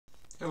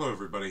Hello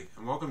everybody,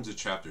 and welcome to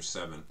Chapter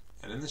 7.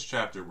 And in this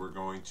chapter we're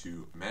going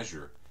to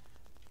measure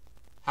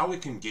how we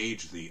can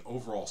gauge the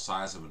overall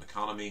size of an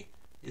economy,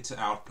 its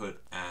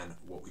output, and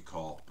what we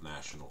call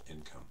national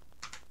income.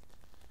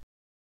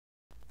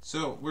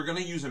 So we're going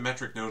to use a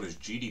metric known as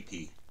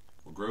GDP,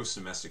 or Gross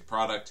Domestic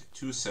Product,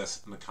 to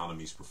assess an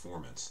economy's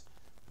performance.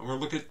 And we'll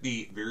look at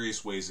the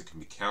various ways it can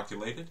be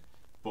calculated,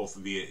 both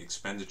via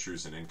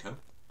expenditures and income.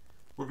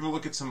 We're going to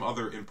look at some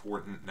other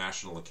important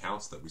national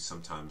accounts that we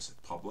sometimes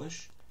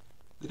publish,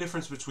 the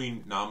difference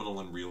between nominal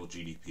and real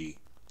GDP,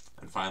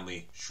 and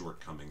finally,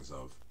 shortcomings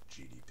of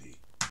GDP.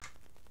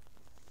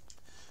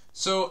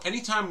 So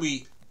anytime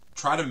we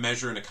try to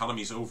measure an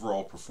economy's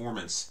overall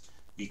performance,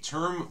 the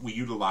term we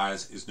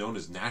utilize is known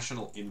as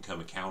national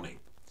income accounting.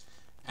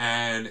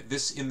 And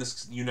this in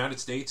the United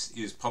States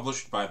is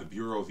published by the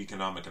Bureau of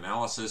Economic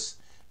Analysis,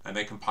 and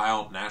they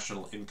compile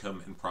national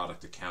income and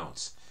product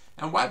accounts.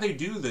 And why they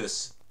do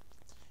this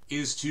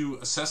is to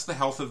assess the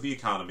health of the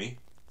economy,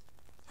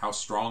 how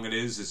strong it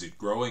is it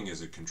growing,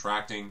 is it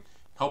contracting,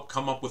 help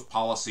come up with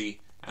policy,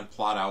 and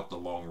plot out the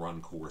long-run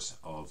course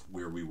of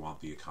where we want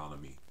the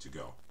economy to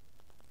go.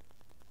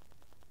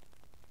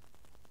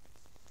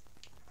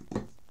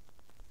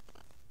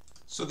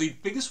 So the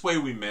biggest way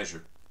we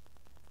measure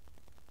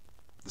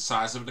the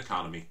size of an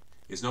economy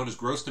is known as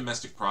gross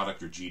domestic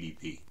product, or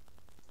GDP.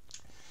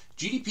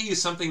 GDP is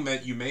something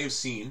that you may have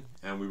seen,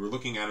 and we were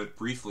looking at it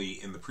briefly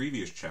in the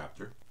previous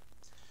chapter.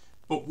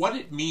 But what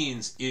it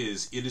means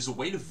is it is a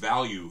way to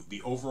value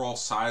the overall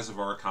size of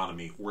our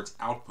economy, or its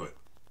output,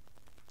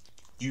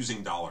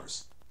 using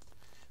dollars.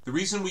 The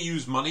reason we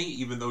use money,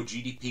 even though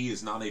GDP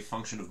is not a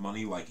function of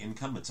money like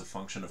income, it's a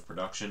function of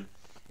production,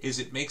 is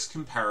it makes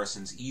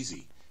comparisons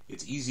easy.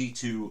 It's easy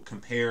to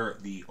compare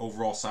the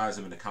overall size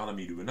of an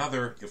economy to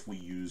another if we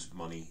use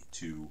money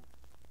to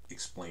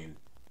explain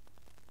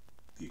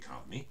the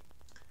economy.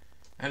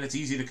 And it's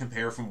easy to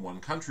compare from one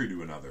country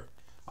to another.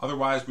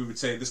 Otherwise, we would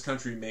say this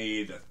country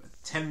made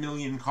 10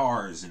 million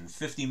cars and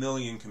 50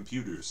 million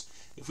computers.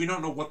 If we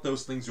don't know what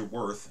those things are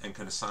worth and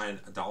can assign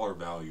a dollar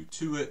value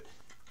to it,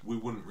 we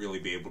wouldn't really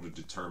be able to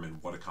determine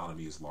what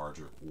economy is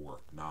larger or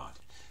not.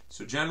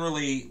 So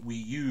generally we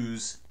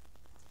use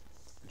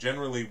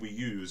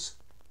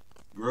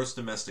gross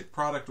domestic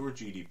product, or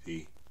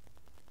GDP,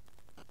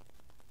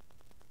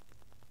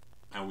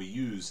 and we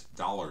use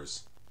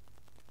dollars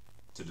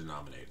to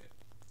denominate it.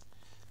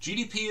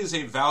 GDP is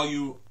a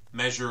value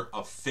measure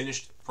of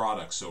finished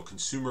products, so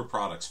consumer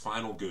products,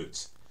 final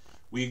goods.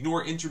 We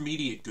ignore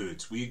intermediate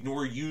goods. We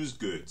ignore used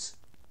goods.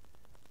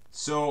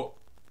 So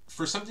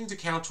for something to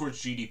count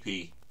towards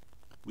GDP,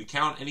 we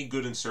count any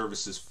good and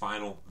service's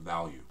final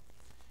value.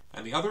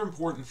 And the other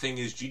important thing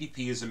is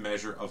GDP is a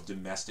measure of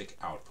domestic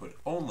output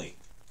only.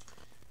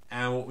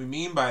 And what we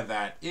mean by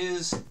that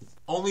is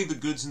only the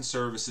goods and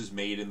services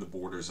made in the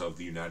borders of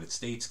the United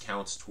States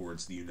counts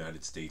towards the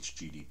United States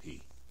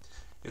GDP.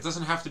 It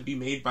doesn't have to be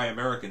made by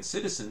American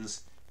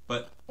citizens,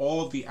 but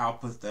all of the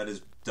output that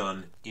is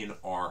done in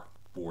our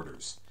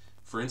borders.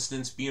 For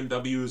instance,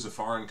 BMW is a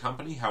foreign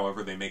company,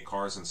 however they make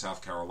cars in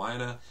South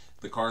Carolina.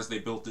 The cars they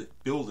build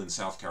in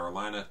South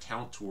Carolina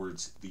count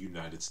towards the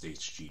United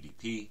States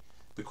GDP.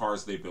 The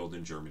cars they build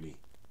in Germany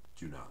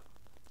do not.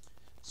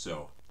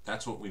 So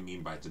that's what we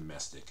mean by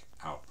domestic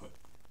output.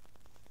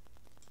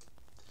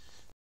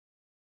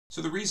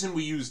 So the reason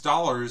we use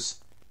dollars,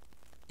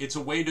 it's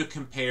a way to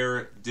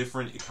compare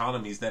different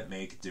economies that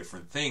make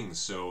different things.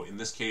 So in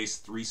this case,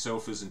 3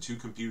 sofas and 2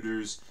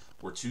 computers,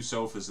 or 2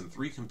 sofas and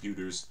 3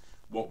 computers,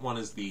 what one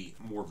is the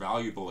more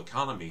valuable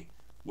economy?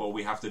 Well,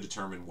 we have to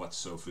determine what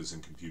sofas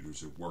and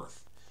computers are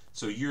worth.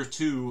 So year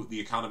 2, the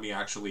economy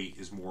actually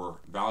is more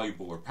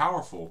valuable or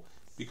powerful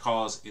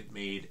because it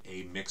made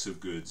a mix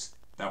of goods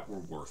that were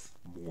worth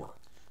more.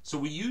 So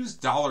we use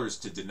dollars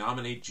to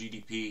denominate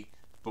GDP,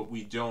 but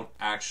we don't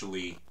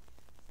actually,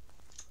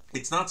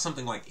 it's not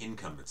something like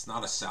income. It's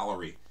not a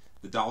salary.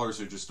 The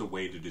dollars are just a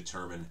way to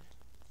determine,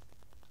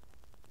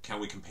 can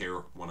we compare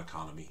one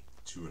economy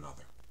to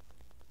another.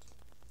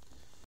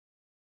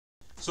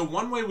 So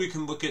one way we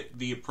can look at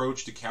the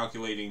approach to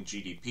calculating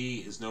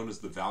GDP is known as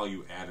the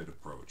value-added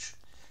approach.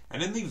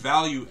 And in the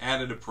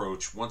value-added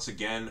approach, once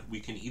again,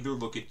 we can either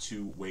look at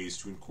 2 ways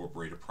to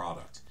incorporate a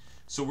product.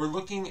 So we're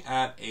looking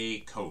at a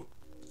coat.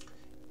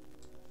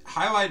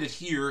 Highlighted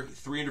here,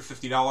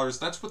 $350,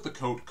 that's what the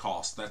coat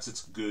costs. That's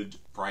its good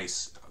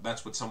price.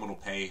 That's what someone will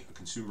pay, a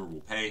consumer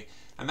will pay,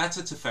 and that's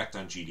its effect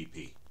on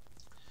GDP.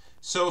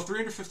 So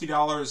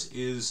 $350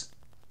 is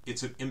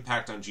its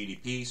impact on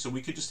GDP, so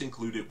we could just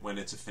include it when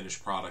it's a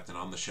finished product and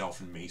on the shelf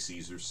in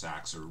Macy's or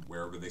Saks or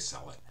wherever they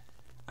sell it,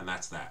 and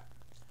that's that.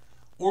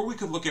 Or we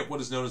could look at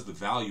what is known as the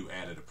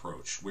value-added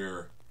approach,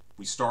 where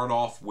we start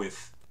off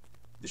with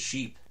the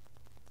sheep,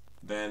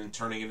 then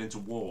turning it into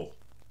wool,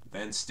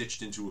 then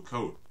stitched into a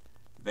coat,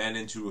 then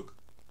into a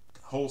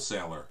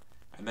wholesaler,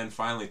 and then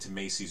finally to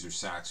Macy's or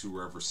Saks,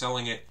 whoever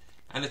selling it,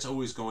 and it's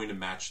always going to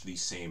match the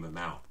same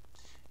amount.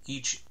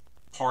 Each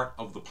part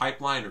of the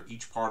pipeline, or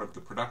each part of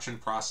the production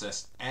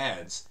process,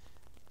 adds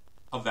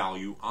a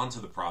value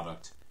onto the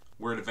product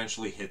where it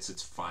eventually hits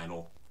its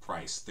final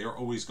price. They're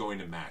always going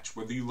to match.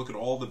 Whether you look at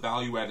all the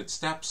value-added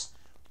steps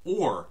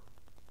or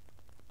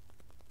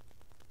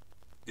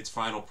its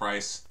final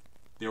price,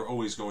 they're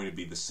always going to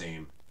be the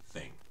same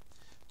thing.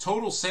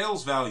 Total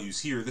sales values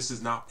here, this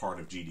is not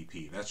part of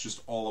GDP. That's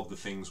just all of the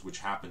things which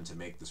happen to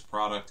make this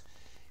product.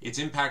 Its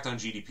impact on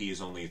GDP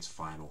is only its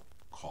final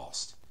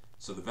cost.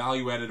 So the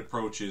value-added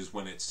approach is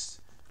when it's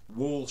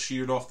wool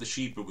sheared off the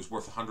sheep, it was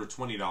worth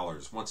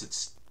 $120. Once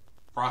it's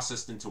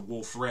processed into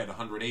wool thread,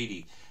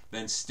 $180,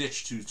 then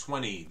stitched to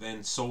 $20,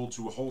 then sold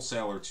to a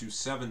wholesaler,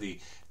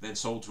 $270, then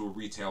sold to a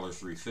retailer,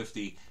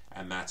 $350,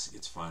 and that's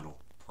its final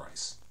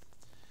price.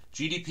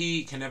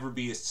 GDP can never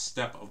be a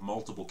step of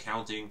multiple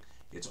counting.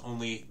 It's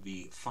only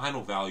the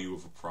final value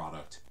of a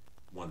product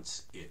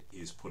once it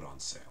is put on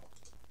sale.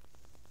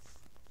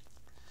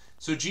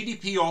 So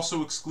GDP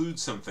also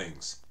excludes some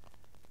things.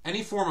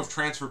 Any form of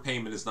transfer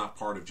payment is not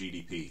part of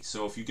GDP.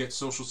 So if you get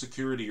Social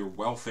Security or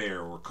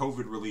welfare or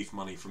COVID relief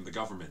money from the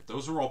government,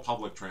 those are all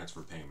public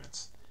transfer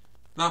payments.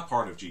 Not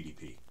part of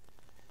GDP.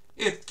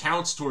 It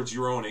counts towards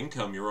your own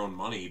income, your own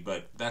money,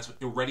 but that's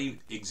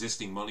already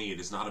existing money. It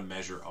is not a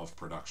measure of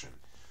production.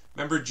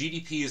 Remember,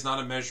 GDP is not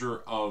a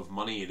measure of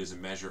money, it is a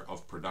measure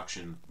of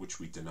production, which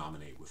we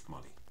denominate with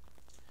money.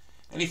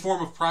 Any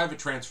form of private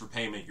transfer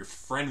payment, your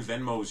friend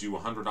Venmos you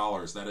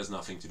 $100, that has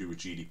nothing to do with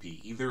GDP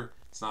either.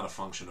 It's not a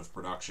function of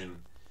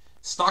production.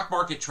 Stock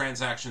market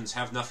transactions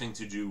have nothing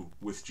to do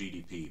with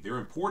GDP. They're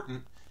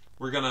important.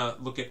 We're going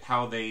to look at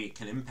how they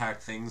can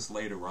impact things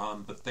later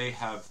on, but they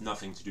have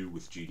nothing to do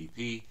with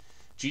GDP.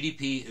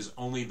 GDP is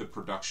only the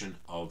production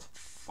of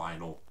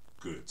final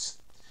goods.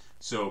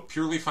 So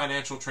purely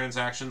financial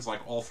transactions,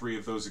 like all three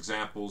of those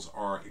examples,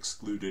 are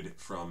excluded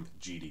from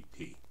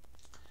GDP.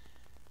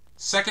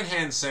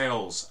 Secondhand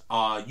sales,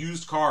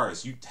 used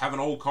cars. You have an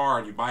old car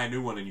and you buy a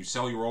new one and you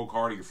sell your old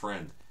car to your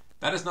friend.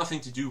 That has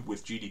nothing to do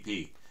with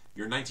GDP.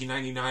 Your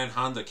 1999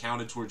 Honda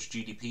counted towards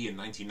GDP in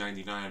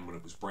 1999 when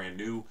it was brand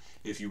new.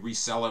 If you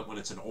resell it when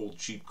it's an old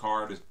cheap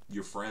car to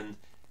your friend,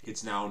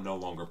 it's now no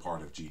longer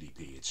part of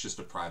GDP. It's just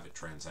a private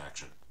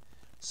transaction.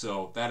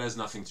 So that has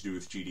nothing to do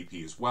with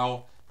GDP as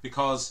well,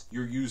 because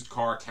your used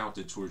car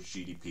counted towards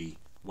GDP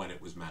when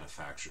it was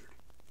manufactured.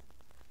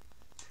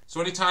 So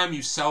anytime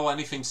you sell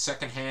anything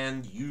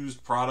secondhand,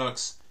 used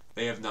products,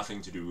 they have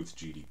nothing to do with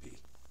GDP.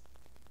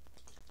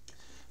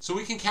 So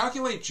we can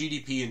calculate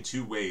GDP in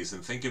two ways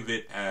and think of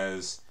it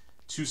as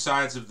two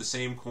sides of the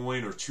same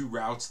coin or two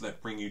routes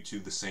that bring you to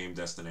the same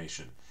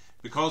destination.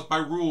 Because by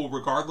rule,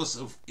 regardless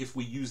of if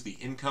we use the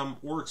income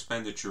or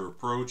expenditure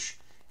approach,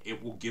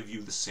 it will give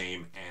you the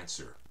same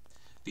answer.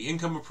 The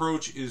income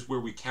approach is where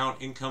we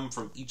count income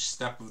from each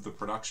step of the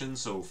production.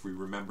 So if we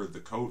remember the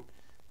coat,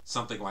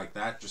 something like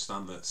that, just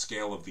on the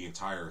scale of the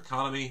entire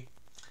economy.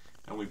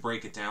 And we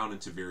break it down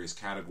into various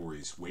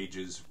categories: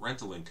 wages,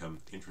 rental income,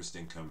 interest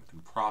income,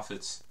 and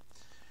profits.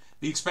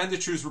 The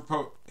expenditure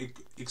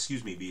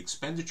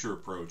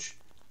approach,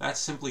 that's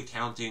simply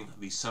counting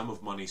the sum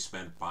of money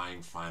spent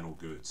buying final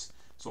goods.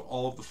 So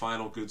all of the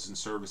final goods and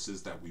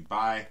services that we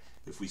buy,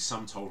 if we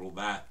sum total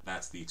that,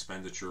 that's the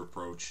expenditure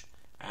approach.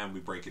 And we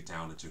break it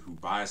down into who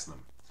buys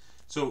them.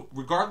 So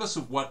regardless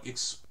of what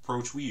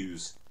approach we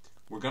use,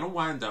 we're going to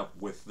wind up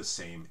with the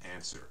same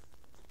answer.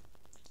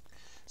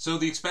 So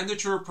the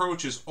expenditure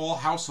approach is all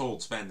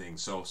household spending.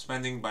 So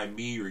spending by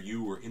me or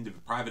you or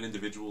private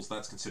individuals,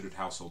 that's considered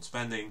household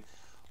spending.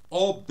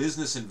 All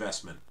business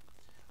investment,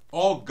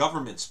 all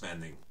government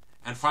spending,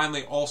 and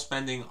finally all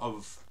spending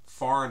of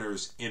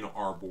foreigners in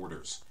our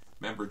borders.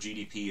 Remember,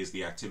 GDP is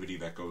the activity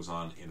that goes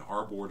on in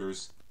our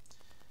borders.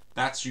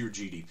 That's your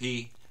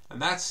GDP.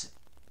 And that's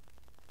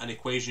an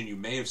equation you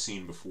may have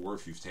seen before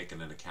if you've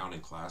taken an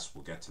accounting class.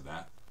 We'll get to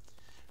that.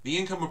 The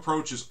income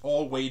approach is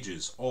all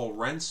wages, all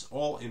rents,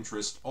 all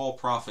interest, all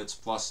profits,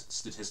 plus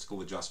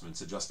statistical adjustments,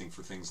 adjusting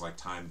for things like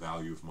time,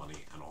 value of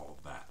money, and all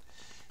of that.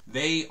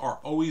 They are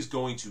always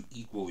going to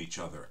equal each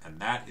other, and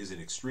that is an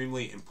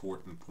extremely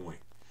important point.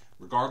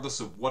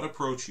 Regardless of what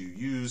approach you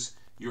use,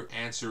 your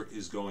answer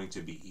is going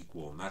to be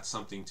equal, and that's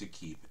something to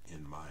keep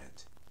in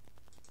mind.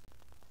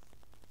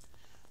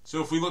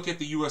 So if we look at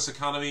the U.S.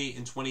 economy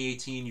in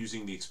 2018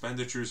 using the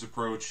expenditures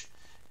approach,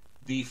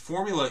 the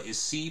formula is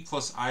C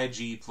plus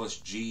IG plus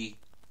G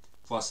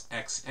plus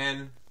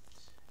XN,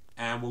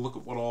 and we'll look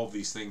at what all of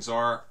these things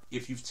are.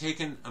 If you've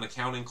taken an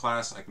accounting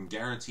class, I can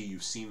guarantee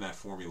you've seen that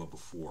formula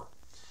before.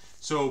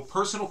 So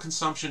personal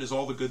consumption is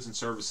all the goods and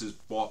services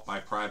bought by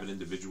private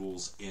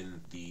individuals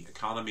in the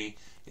economy.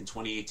 In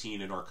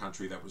 2018 in our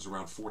country, that was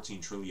around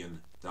 $14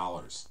 trillion.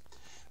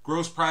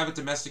 Gross private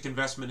domestic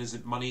investment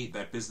is money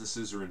that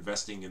businesses are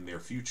investing in their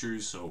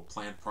futures, so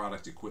plant,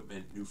 product,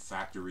 equipment, new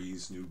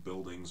factories, new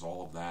buildings,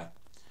 all of that.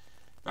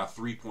 About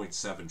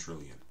 $3.7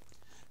 trillion.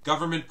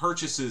 Government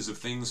purchases of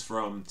things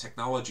from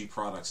technology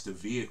products to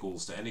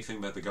vehicles to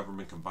anything that the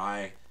government can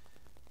buy,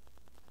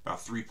 about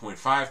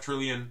 $3.5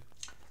 trillion.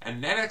 And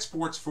net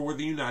exports for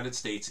the United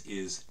States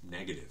is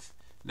negative.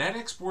 Net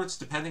exports,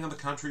 depending on the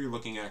country you're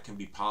looking at, can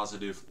be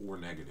positive or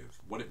negative.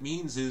 What it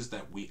means is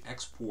that we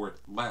export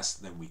less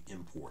than we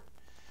import.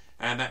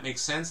 And that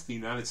makes sense. The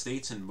United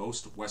States and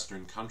most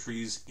Western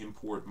countries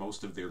import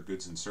most of their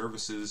goods and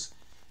services.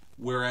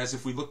 Whereas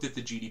if we looked at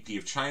the GDP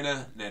of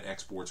China, net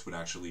exports would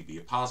actually be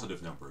a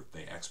positive number.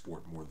 They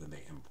export more than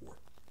they import.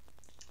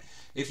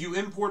 If you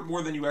import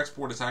more than you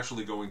export, it's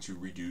actually going to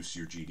reduce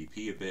your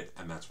GDP a bit,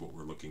 and that's what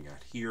we're looking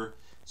at here.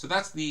 So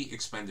that's the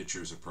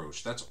expenditures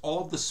approach. That's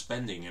all the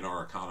spending in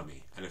our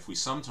economy. And if we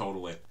sum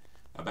total it,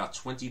 about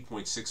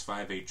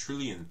 $20.658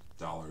 trillion,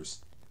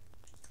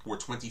 or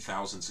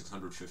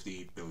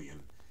 $20,658 billion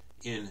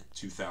in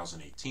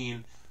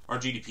 2018. Our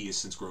GDP has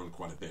since grown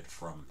quite a bit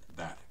from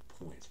that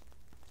point.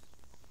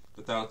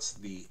 But that's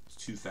the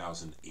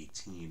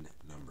 2018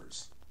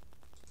 numbers.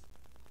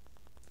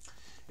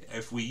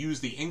 If we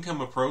use the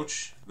income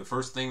approach, the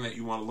first thing that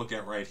you want to look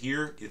at right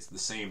here, it's the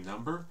same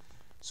number.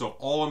 So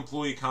all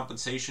employee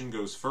compensation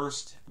goes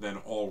first, then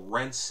all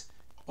rents,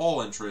 all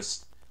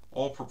interest,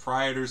 all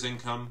proprietors'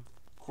 income,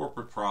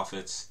 corporate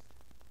profits,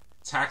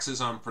 taxes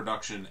on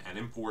production and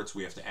imports,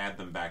 we have to add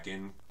them back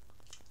in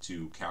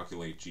to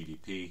calculate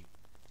GDP.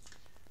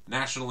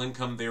 National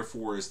income,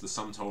 therefore, is the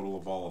sum total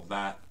of all of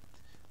that.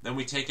 Then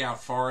we take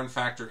out foreign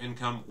factor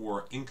income,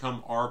 or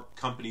income our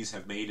companies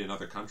have made in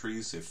other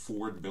countries. If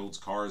Ford builds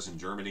cars in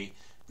Germany,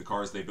 the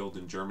cars they build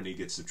in Germany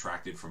get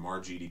subtracted from our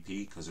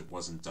GDP because it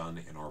wasn't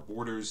done in our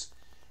borders.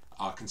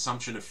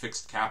 Consumption of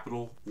fixed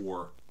capital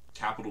or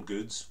capital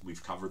goods,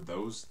 we've covered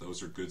those.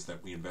 Those are goods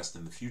that we invest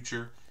in the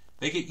future.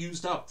 They get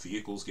used up.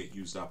 Vehicles get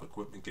used up.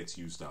 Equipment gets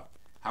used up.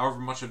 However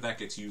much of that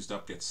gets used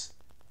up gets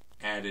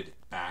added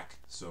back.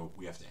 So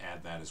we have to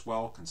add that as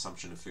well.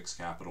 Consumption of fixed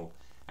capital.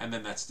 And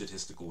then that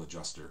statistical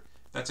adjuster.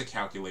 That's a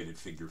calculated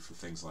figure for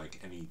things like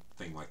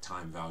anything like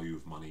time value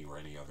of money or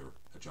any other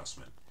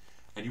adjustment.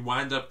 And you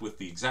wind up with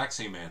the exact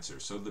same answer.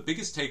 So the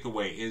biggest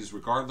takeaway is,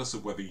 regardless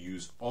of whether you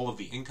use all of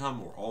the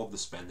income or all of the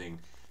spending,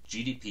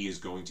 GDP is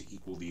going to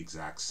equal the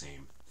exact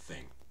same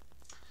thing.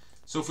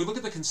 So if we look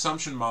at the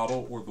consumption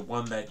model, or the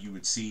one that you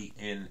would see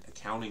in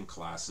accounting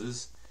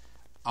classes,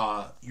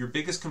 your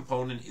biggest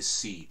component is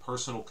C,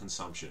 personal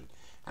consumption.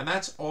 And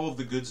that's all of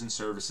the goods and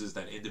services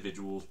that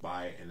individuals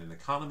buy in an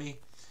economy.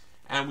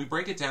 And we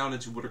break it down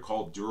into what are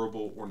called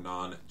durable or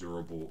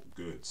non-durable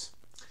goods.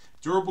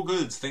 Durable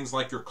goods, things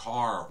like your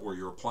car or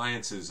your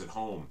appliances at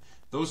home,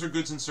 those are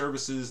goods and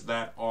services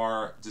that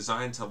are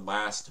designed to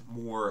last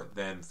more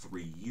than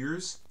 3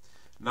 years.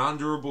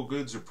 Non-durable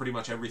goods are pretty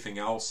much everything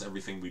else.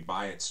 Everything we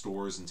buy at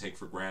stores and take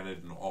for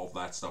granted and all of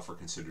that stuff are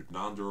considered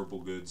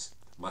non-durable goods,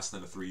 less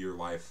than a 3-year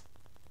life.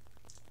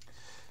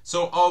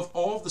 So of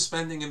all of the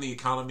spending in the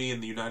economy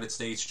in the United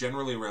States,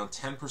 generally around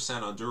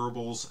 10% on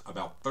durables,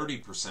 about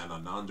 30%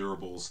 on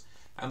non-durables,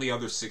 and the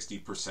other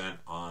 60%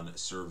 on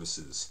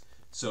services.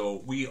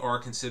 So we are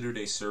considered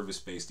a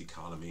service-based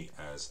economy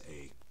as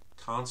a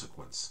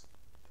consequence.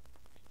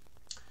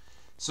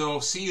 So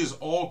C is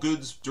all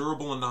goods,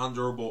 durable and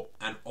non-durable,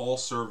 and all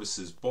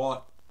services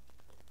bought.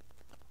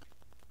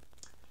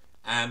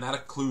 And that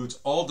includes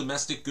all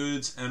domestic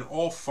goods and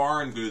all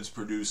foreign goods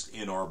produced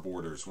in our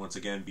borders. Once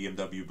again,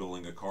 BMW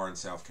building a car in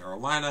South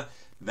Carolina,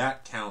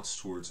 that counts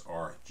towards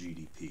our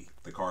GDP.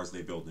 The cars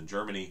they build in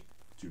Germany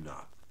do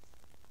not.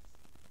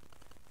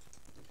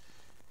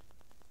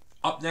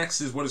 Up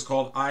next is what is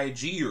called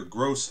IG, or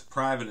gross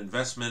private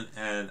investment,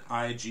 and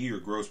IG, or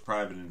gross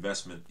private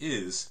investment,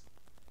 is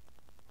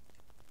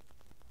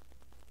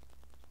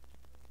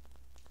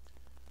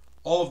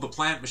all of the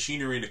plant,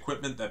 machinery, and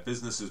equipment that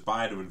businesses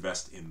buy to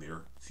invest in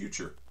their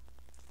future.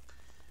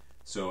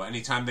 So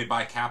anytime they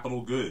buy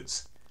capital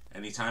goods,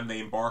 anytime they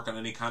embark on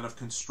any kind of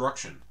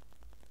construction,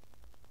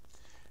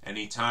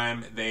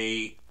 anytime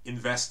they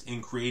invest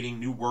in creating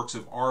new works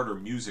of art or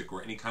music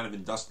or any kind of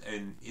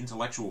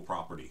intellectual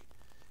property,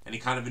 any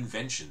kind of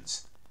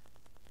inventions,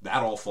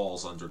 that all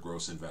falls under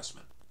gross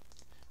investment.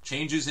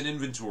 Changes in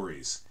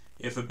inventories.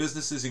 If a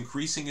business is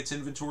increasing its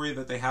inventory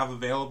that they have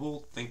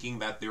available, thinking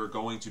that they're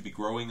going to be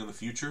growing in the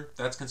future,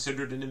 that's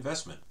considered an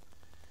investment.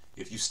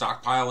 If you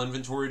stockpile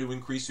inventory to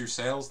increase your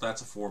sales,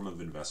 that's a form of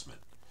investment.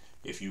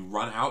 If you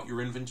run out your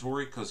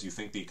inventory because you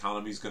think the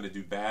economy is going to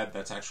do bad,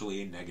 that's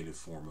actually a negative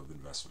form of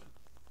investment.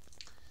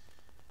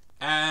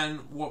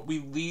 And what we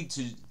lead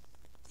to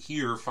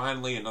here,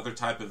 finally, another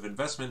type of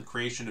investment,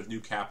 creation of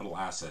new capital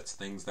assets,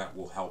 things that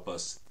will help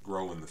us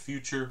grow in the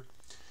future.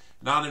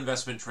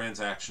 Non-investment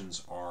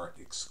transactions are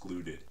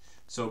excluded.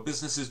 So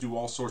businesses do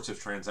all sorts of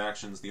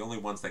transactions. The only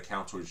ones that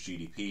count towards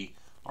GDP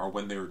are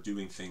when they're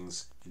doing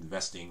things,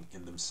 investing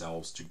in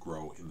themselves to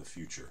grow in the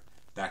future.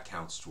 That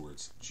counts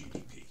towards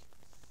GDP.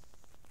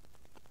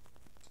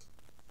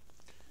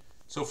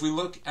 So if we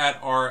look at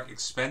our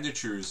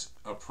expenditures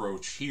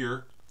approach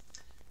here,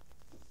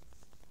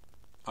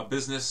 a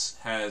business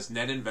has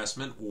net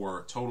investment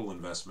or total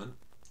investment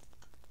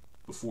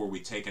before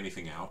we take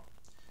anything out.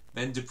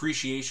 Then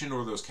depreciation,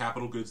 or those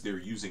capital goods they're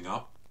using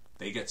up,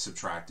 they get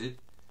subtracted.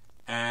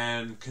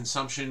 And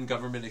consumption,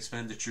 government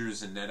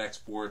expenditures, and net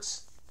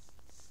exports,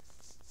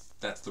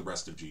 that's the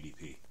rest of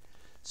GDP.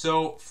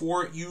 So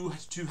for you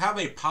to have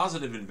a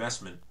positive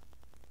investment,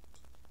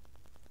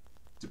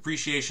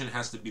 depreciation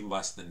has to be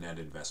less than net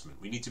investment.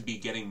 We need to be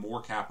getting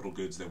more capital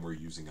goods than we're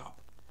using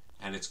up.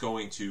 And it's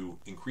going to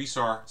increase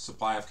our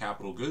supply of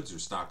capital goods or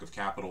stock of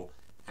capital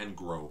and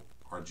grow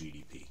our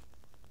GDP.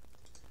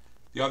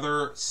 The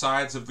other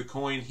sides of the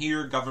coin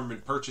here,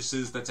 government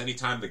purchases, that's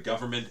anytime the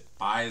government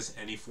buys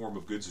any form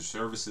of goods or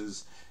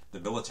services. The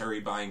military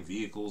buying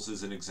vehicles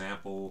is an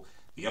example.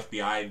 The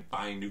FBI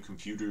buying new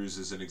computers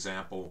is an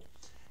example.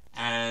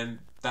 And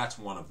that's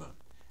one of them.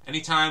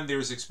 Anytime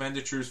there's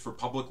expenditures for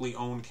publicly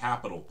owned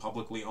capital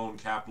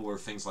are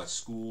things like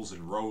schools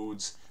and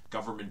roads,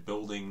 government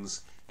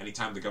buildings.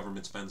 Anytime the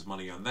government spends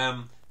money on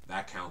them,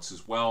 that counts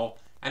as well.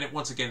 And it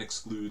once again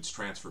excludes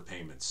transfer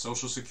payments,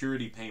 Social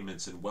Security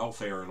payments and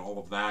welfare and all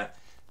of that.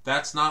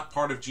 That's not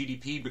part of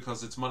GDP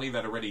because it's money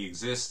that already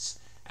exists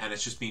and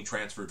it's just being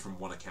transferred from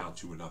one account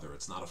to another.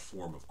 It's not a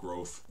form of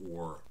growth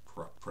or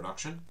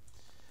production.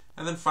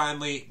 And then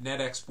finally,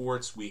 net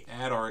exports. We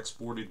add our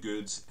exported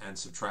goods and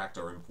subtract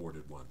our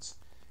imported ones.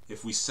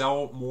 If we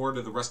sell more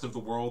to the rest of the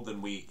world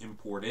than we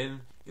import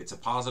in, it's a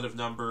positive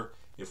number.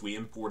 If we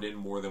import in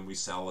more than we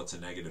sell, it's a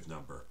negative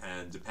number.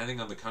 And depending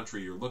on the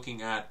country you're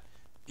looking at,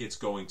 it's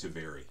going to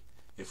vary.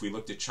 If we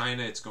looked at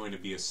China, it's going to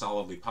be a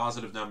solidly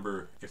positive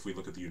number. If we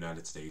look at the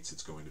United States,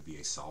 it's going to be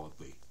a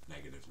solidly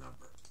negative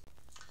number.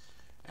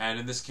 And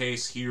in this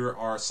case, here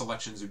are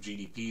selections of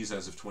GDPs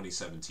as of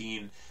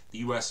 2017. The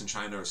US and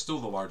China are still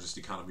the largest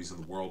economies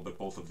in the world, but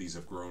both of these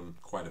have grown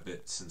quite a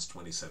bit since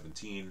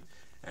 2017.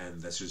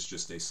 And this is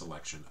just a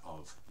selection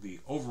of the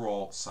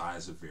overall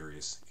size of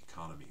various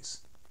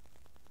economies.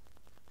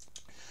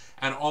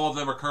 And all of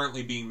them are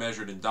currently being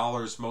measured in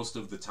dollars. Most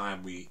of the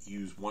time we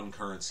use one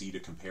currency to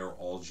compare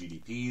all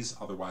GDPs,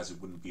 otherwise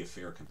it wouldn't be a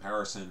fair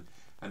comparison,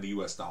 and the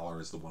US dollar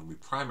is the one we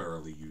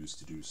primarily use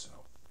to do so.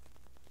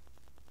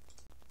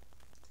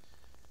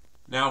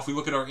 Now if we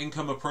look at our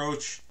income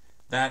approach,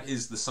 that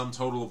is the sum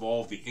total of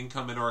all of the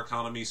income in our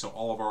economy, so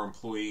all of our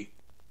employee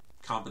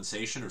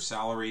compensation or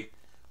salary,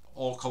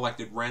 all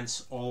collected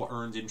rents, all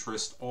earned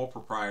interest, all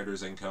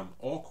proprietors' income,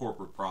 all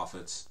corporate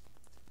profits,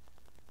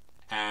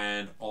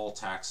 and all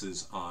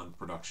taxes on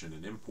production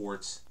and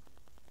imports.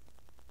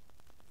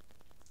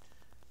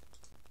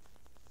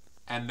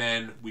 And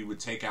then we would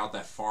take out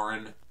that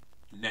foreign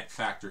net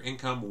factor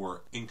income,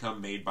 or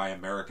income made by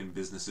American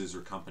businesses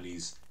or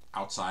companies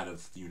outside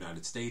of the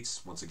United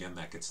States. Once again,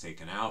 that gets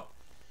taken out.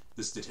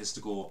 The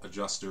statistical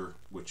adjuster,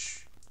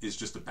 which is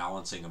just a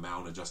balancing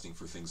amount, adjusting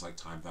for things like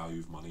time value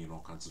of money and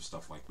all kinds of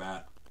stuff like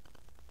that.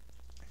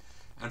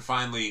 And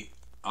finally,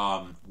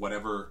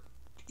 whatever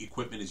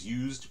equipment is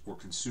used or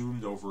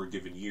consumed over a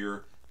given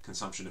year,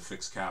 consumption of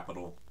fixed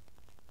capital,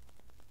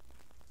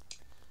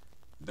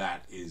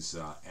 that is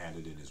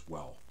added in as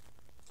well.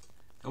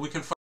 And we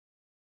can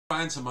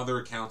find some other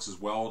accounts as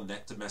well.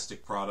 Net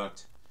domestic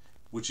product,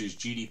 which is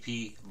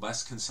GDP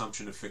less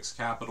consumption of fixed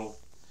capital.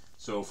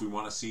 So if we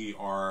want to see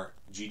our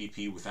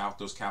GDP without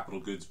those capital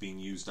goods being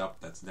used up,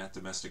 that's net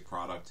domestic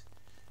product.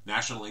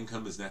 National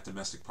income is net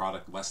domestic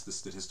product less the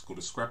statistical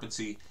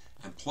discrepancy,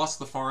 and plus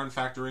the foreign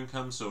factor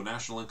income. So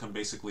national income,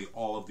 basically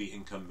all of the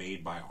income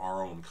made by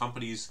our own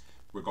companies,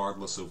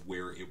 regardless of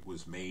where it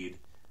was made.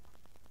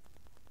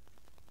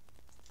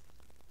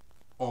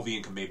 All the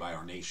income made by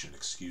our nation,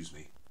 excuse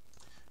me.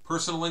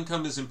 Personal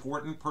income is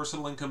important.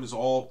 Personal income is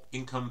all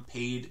income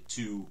paid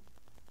to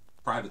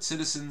private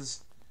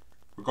citizens,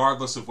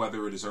 regardless of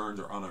whether it is earned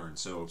or unearned.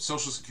 So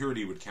Social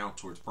Security would count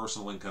towards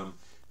personal income.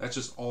 That's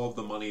just all of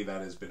the money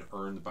that has been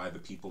earned by the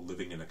people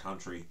living in a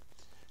country.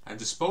 And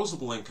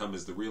disposable income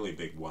is the really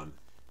big one.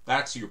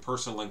 That's your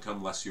personal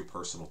income less your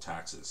personal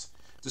taxes.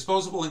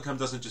 Disposable income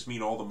doesn't just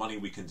mean all the money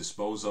we can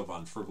dispose of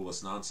on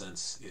frivolous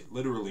nonsense. It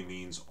literally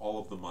means all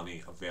of the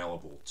money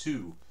available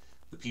to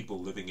the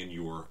people living in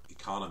your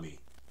economy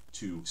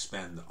to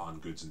spend on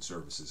goods and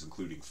services,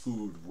 including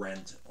food,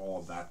 rent, all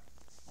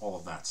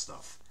of that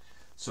stuff.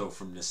 So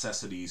from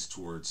necessities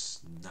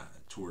towards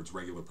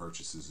regular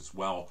purchases as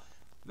well,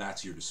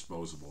 that's your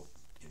disposable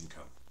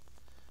income.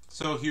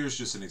 So here's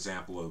just an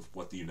example of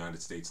what the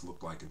United States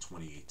looked like in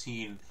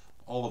 2018,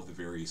 all of the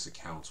various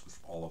accounts with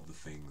all of the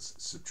things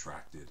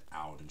subtracted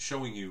out, and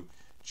showing you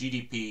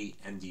GDP,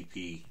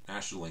 NDP,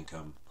 national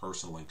income,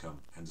 personal income,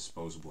 and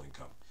disposable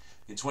income.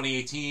 In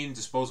 2018,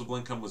 disposable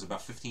income was about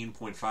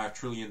 $15.5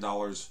 trillion,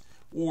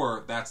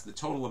 or that's the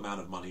total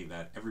amount of money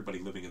that everybody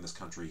living in this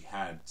country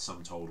had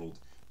sum totaled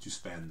to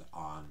spend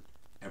on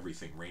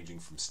everything, ranging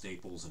from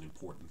staples and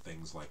important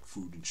things like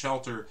food and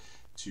shelter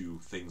to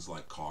things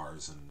like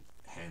cars and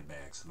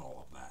handbags and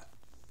all of that.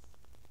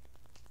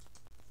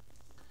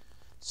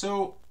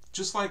 So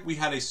just like we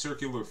had a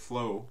circular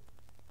flow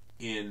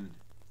in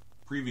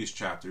previous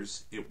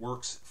chapters, it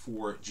works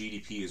for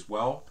GDP as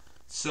well.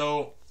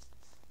 So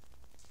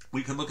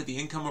we can look at the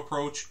income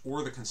approach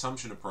or the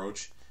consumption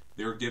approach.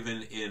 They're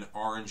given in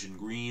orange and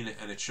green,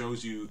 and it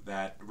shows you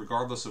that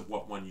regardless of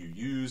what one you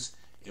use,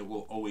 it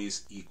will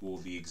always equal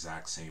the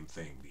exact same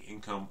thing. The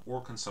income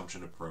or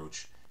consumption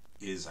approach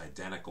is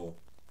identical.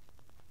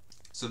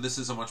 So this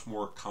is a much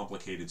more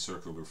complicated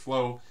circular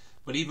flow,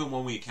 but even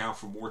when we account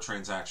for more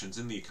transactions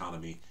in the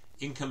economy,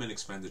 income and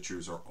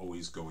expenditures are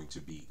always going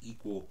to be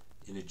equal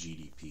in a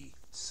GDP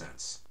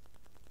sense.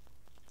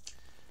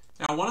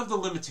 Now, one of the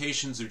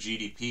limitations of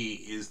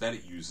GDP is that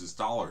it uses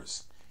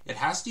dollars. It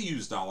has to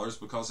use dollars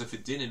because if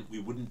it didn't, we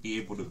wouldn't be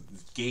able to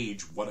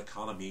gauge what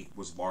economy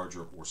was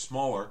larger or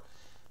smaller.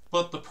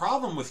 But the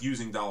problem with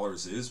using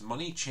dollars is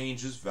money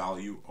changes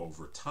value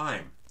over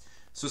time.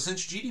 So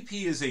since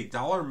GDP is a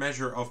dollar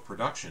measure of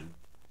production,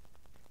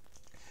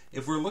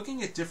 if we're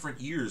looking at different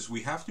years,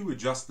 we have to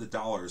adjust the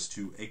dollars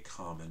to a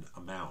common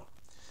amount.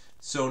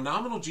 So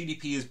nominal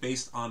GDP is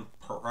based on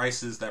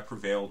prices that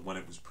prevailed when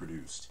it was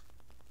produced.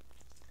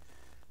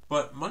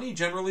 But money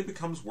generally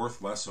becomes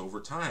worth less over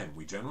time.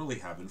 We generally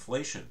have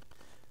inflation.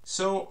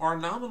 So our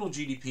nominal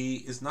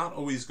GDP is not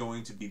always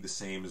going to be the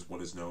same as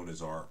what is known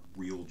as our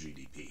real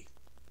GDP.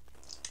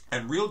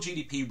 And real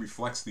GDP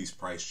reflects these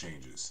price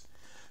changes.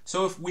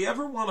 So if we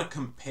ever want to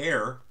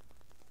compare,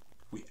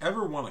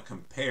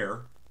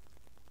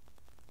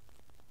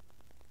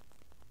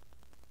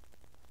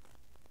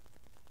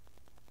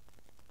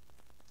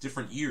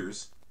 different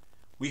years,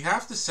 we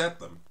have to set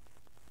them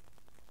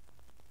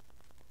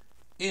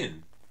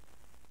in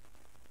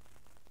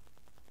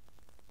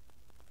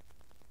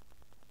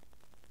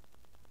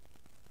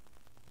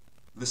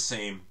the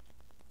same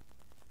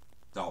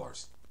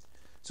dollars.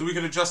 So we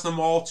could adjust them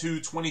all to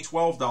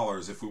 2012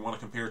 dollars if we want to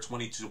compare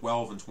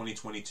 2012 and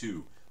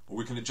 2022, or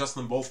we can adjust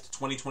them both to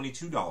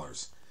 2022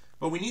 dollars.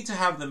 But we need to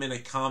have them in a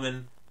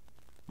common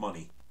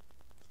money.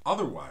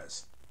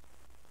 Otherwise,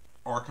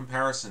 our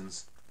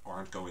comparisons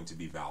aren't going to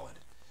be valid.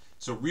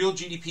 So real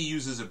GDP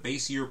uses a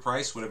base year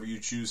price, whatever you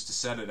choose to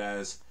set it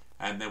as,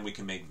 and then we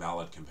can make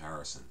valid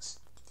comparisons.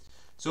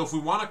 So if we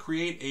want to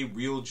create a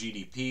real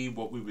GDP,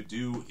 what we would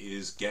do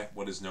is get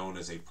what is known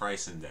as a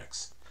price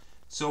index.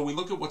 So we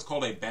look at what's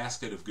called a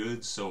basket of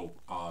goods, so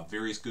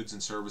various goods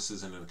and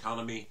services in an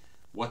economy.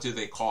 What do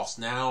they cost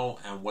now,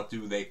 and what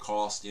do they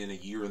cost in a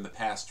year in the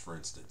past, for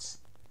instance?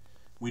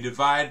 We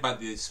divide by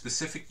the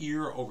specific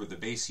year over the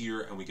base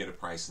year, and we get a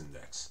price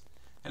index.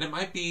 And it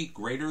might be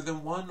greater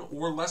than 1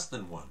 or less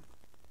than 1.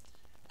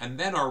 And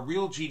then our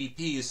real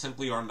GDP is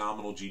simply our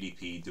nominal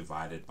GDP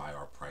divided by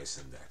our price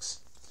index.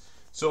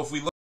 So if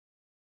we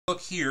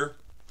look here,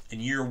 in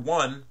year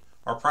 1,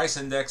 our price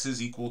index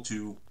is equal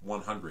to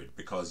 100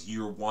 because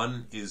year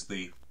 1 is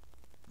the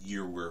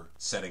year we're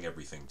setting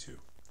everything to.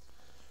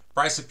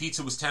 Price of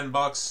pizza was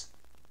 $10,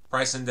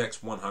 price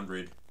index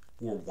 100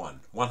 or 1,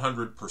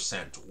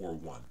 100% or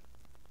 1.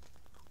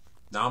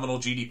 Nominal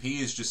GDP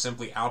is just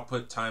simply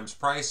output times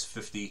price,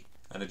 50,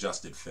 and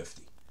adjusted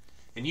 50.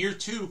 In year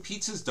 2,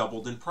 pizza's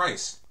doubled in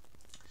price.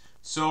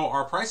 So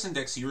our price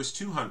index here is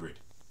 200,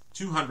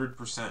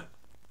 200%.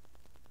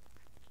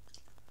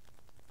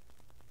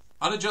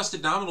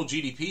 Unadjusted nominal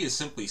GDP is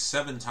simply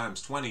 7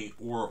 times 20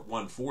 or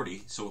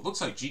 140, so it looks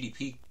like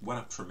GDP went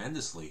up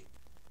tremendously.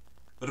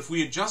 But if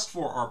we adjust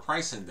for our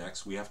price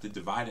index, we have to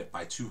divide it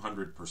by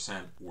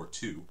 200% or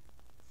 2.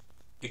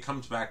 It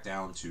comes back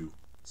down to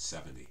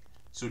 70.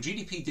 So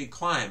GDP did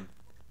climb,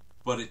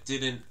 but it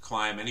didn't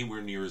climb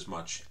anywhere near as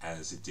much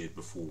as it did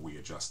before we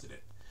adjusted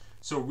it.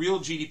 So real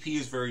GDP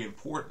is very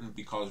important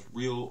because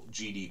real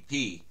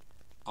GDP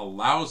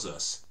allows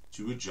us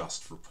to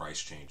adjust for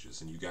price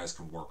changes. And you guys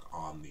can work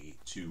on the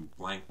 2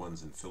 blank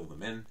ones and fill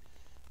them in.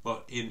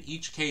 But in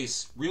each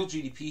case, real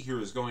GDP here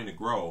is going to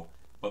grow,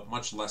 but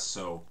much less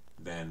so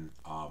than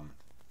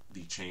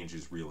the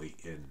changes really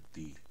in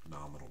the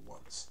nominal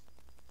ones.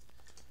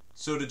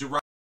 So to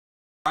derive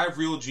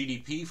real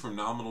GDP from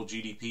nominal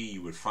GDP,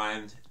 you would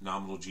find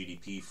nominal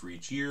GDP for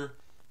each year,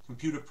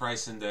 compute a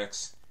price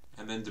index,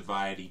 and then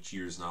divide each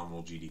year's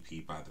nominal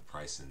GDP by the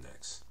price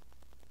index.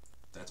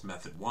 That's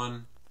method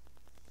 1,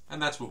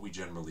 and that's what we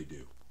generally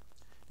do.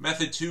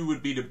 Method 2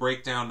 would be to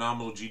break down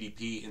nominal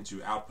GDP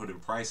into output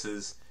and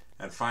prices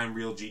and find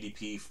real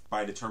GDP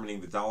by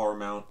determining the dollar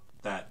amount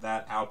that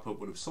that output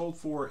would have sold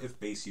for if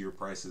base year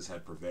prices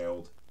had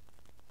prevailed.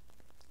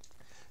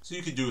 So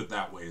you could do it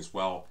that way as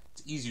well.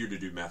 It's easier to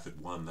do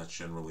method 1. That's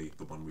generally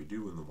the one we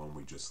do and the one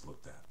we just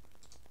looked at.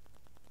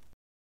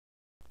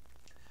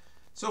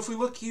 So if we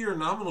look here,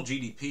 nominal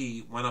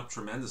GDP went up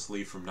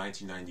tremendously from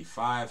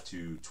 1995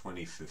 to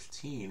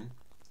 2015.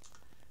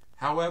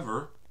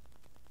 However,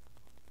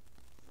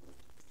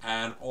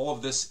 and all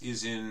of this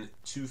is in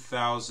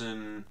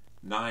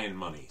 2009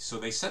 money. So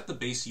they set the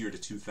base year to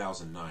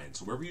 2009.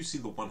 So wherever you see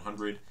the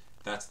 100,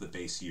 that's the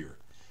base year.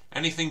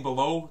 Anything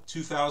below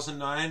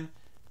 2009,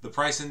 the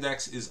price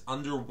index is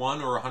under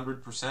 1 or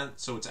 100%,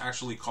 so it's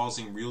actually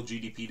causing real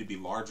GDP to be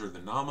larger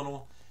than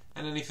nominal.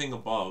 And anything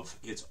above,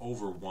 it's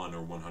over 1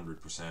 or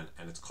 100%,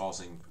 and it's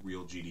causing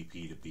real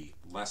GDP to be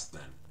less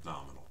than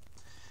nominal.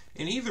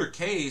 In either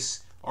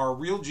case, our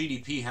real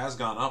GDP has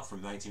gone up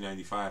from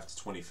 1995 to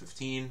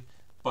 2015,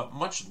 but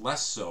much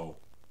less so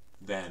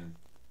than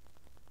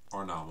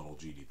our nominal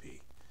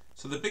GDP.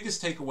 So the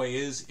biggest takeaway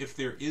is if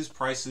there is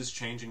prices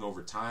changing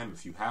over time,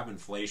 if you have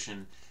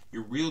inflation,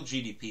 your real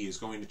GDP is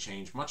going to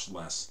change much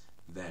less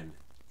than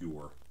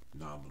your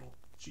nominal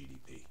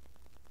GDP.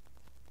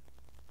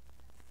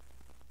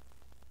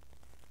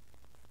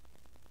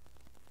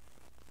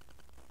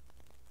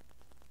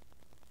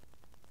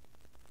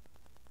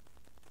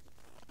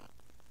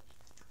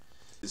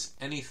 is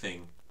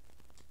anything,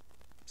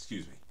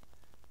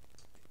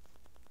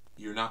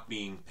 you're not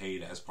being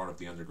paid as part of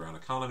the underground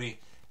economy,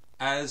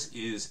 as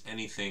is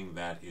anything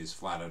that is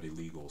flat out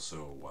illegal,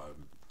 so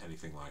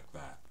anything like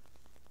that.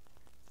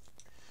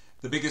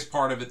 The biggest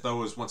part of it,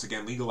 though, is once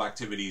again legal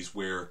activities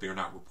where they're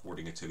not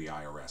reporting it to the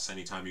IRS.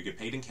 Anytime you get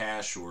paid in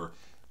cash or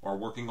are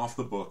working off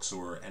the books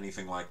or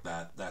anything like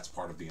that, that's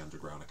part of the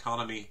underground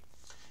economy.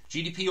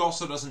 GDP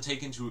also doesn't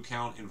take into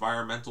account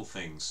environmental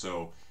things,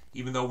 so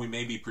even though we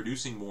may be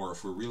producing more,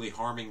 if we're really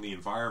harming the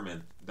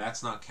environment,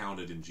 that's not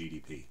counted in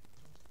GDP.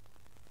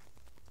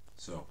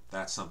 So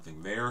that's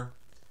something there.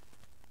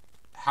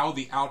 How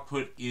the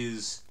output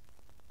is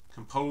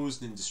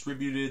composed and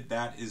distributed,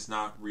 that is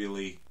not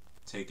really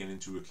taken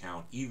into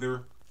account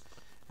either.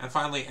 And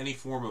finally, any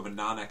form of a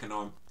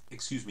non-economic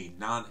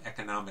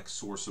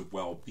source of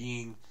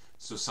well-being,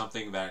 so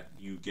something that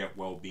you get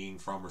well-being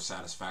from or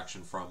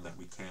satisfaction from that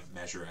we can't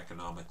measure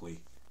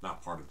economically,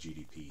 not part of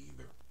GDP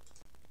either.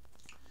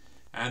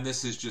 And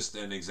this is just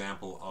an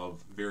example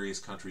of various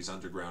countries'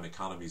 underground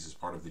economies as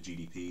part of the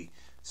GDP.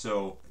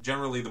 So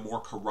generally, the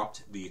more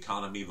corrupt the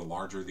economy, the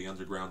larger the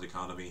underground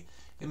economy.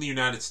 In the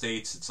United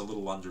States, it's a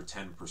little under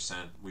 10%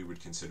 we would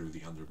consider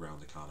the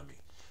underground economy.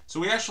 So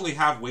we actually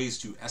have ways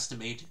to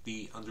estimate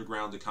the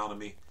underground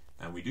economy,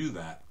 and we do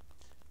that,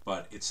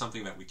 but it's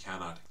something that we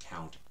cannot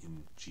count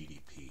in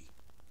GDP.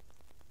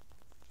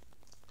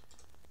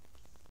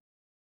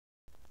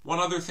 One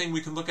other thing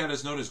we can look at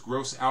is known as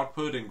gross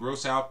output, and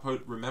gross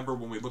output, remember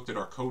when we looked at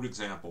our code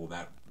example,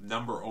 that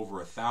number over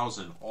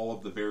 1,000, all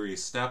of the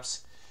various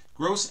steps.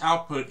 Gross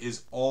output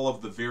is all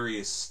of the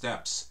various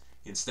steps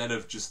instead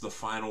of just the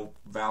final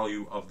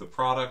value of the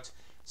product.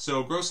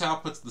 So gross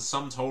output's the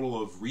sum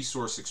total of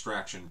resource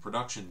extraction,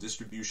 production,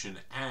 distribution,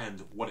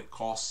 and what it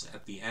costs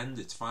at the end,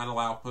 its final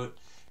output.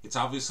 It's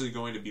obviously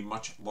going to be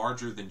much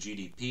larger than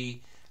GDP,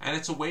 and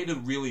it's a way to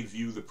really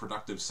view the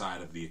productive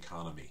side of the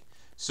economy.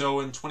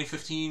 So in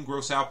 2015,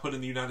 gross output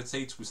in the United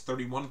States was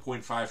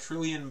 31.5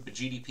 trillion, but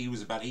GDP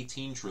was about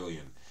 18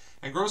 trillion.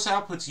 And gross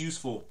output's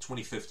useful,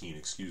 2015,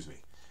 excuse me.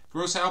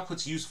 Gross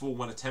output's useful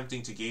when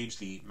attempting to gauge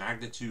the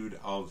magnitude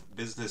of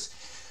business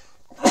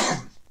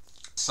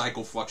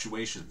cycle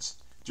fluctuations.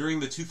 During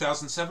the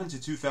 2007 to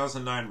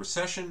 2009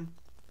 recession,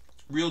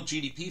 real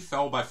GDP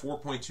fell by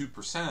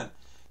 4.2%,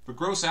 but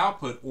gross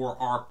output, or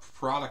our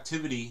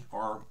productivity,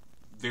 our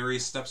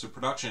various steps of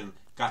production,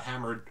 got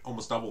hammered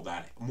almost double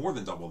that, more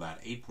than double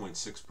that,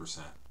 8.6%.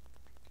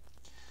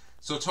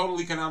 So total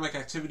economic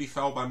activity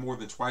fell by more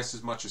than twice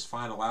as much as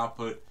final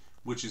output,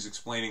 which is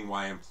explaining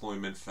why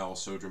employment fell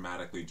so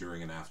dramatically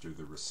during and after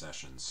the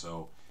recession.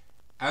 So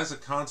as a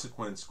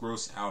consequence,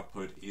 gross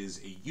output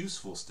is a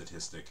useful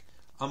statistic.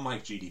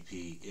 Unlike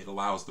GDP, it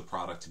allows the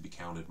product to be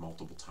counted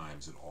multiple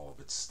times at all of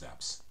its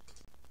steps.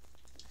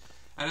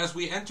 And as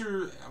we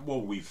enter, well,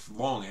 we've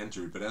long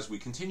entered, but as we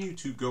continue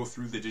to go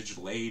through the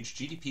digital age,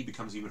 GDP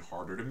becomes even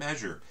harder to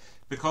measure.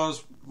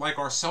 Because, like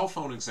our cell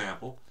phone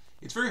example,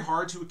 it's very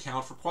hard to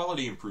account for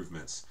quality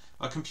improvements.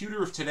 A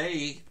computer of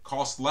today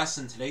costs less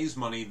in today's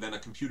money than a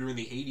computer in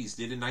the 80s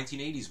did in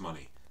 1980s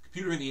money. A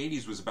computer in the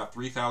 80s was about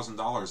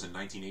 $3,000 in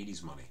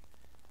 1980s money.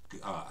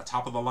 A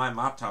top-of-the-line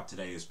laptop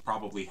today is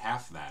probably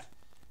half that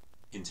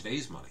in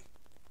today's money.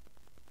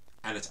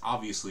 And it's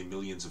obviously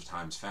millions of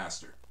times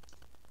faster.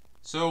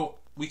 So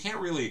we can't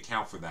really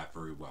account for that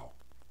very well.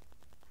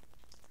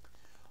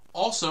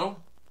 Also,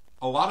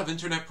 a lot of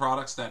internet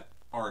products that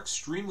are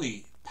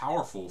extremely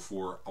powerful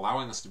for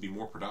allowing us to be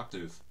more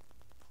productive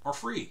are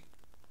free.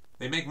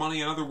 They make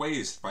money in other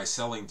ways by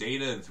selling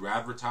data and through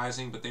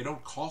advertising, but they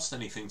don't cost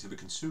anything to the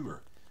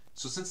consumer.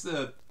 So since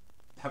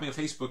having a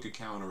Facebook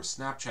account or a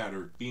Snapchat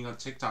or being on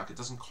TikTok, it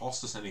doesn't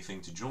cost us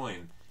anything to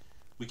join,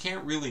 we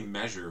can't really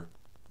measure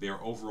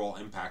their overall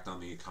impact on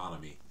the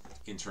economy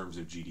in terms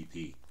of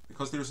GDP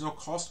because there's no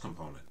cost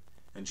component.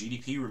 And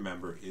GDP,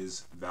 remember,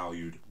 is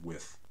valued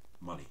with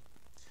money.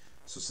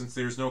 So since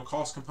there's no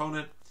cost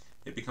component,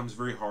 it becomes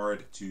very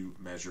hard to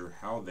measure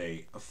how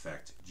they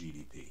affect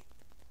GDP.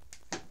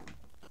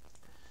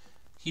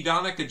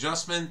 Hedonic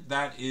adjustment,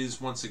 that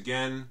is, once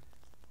again,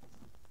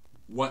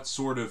 what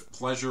sort of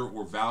pleasure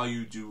or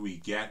value do we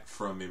get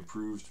from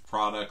improved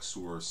products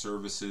or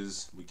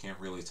services? We can't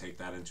really take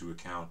that into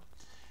account.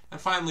 And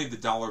finally, the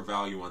dollar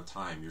value on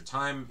time. Your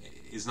time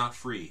is not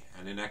free,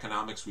 and in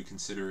economics we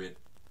consider it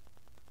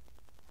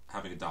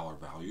having a dollar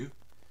value.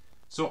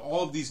 So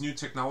all of these new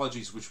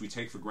technologies which we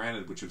take for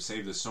granted, which have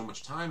saved us so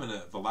much time and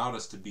have allowed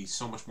us to be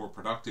so much more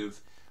productive,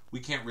 we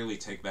can't really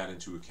take that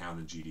into account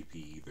in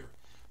GDP either.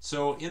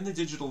 So in the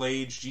digital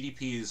age,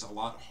 GDP is a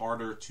lot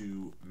harder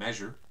to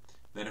measure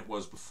than it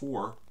was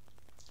before,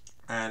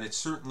 and it's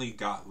certainly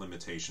got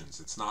limitations.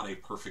 It's not a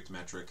perfect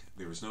metric.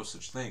 There is no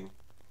such thing.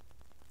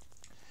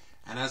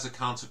 And as a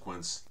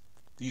consequence,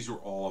 these are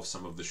all of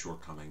some of the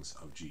shortcomings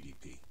of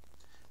GDP.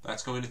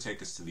 That's going to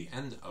take us to the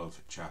end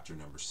of chapter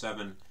number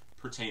 7,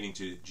 pertaining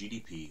to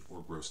GDP,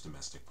 or gross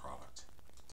domestic product.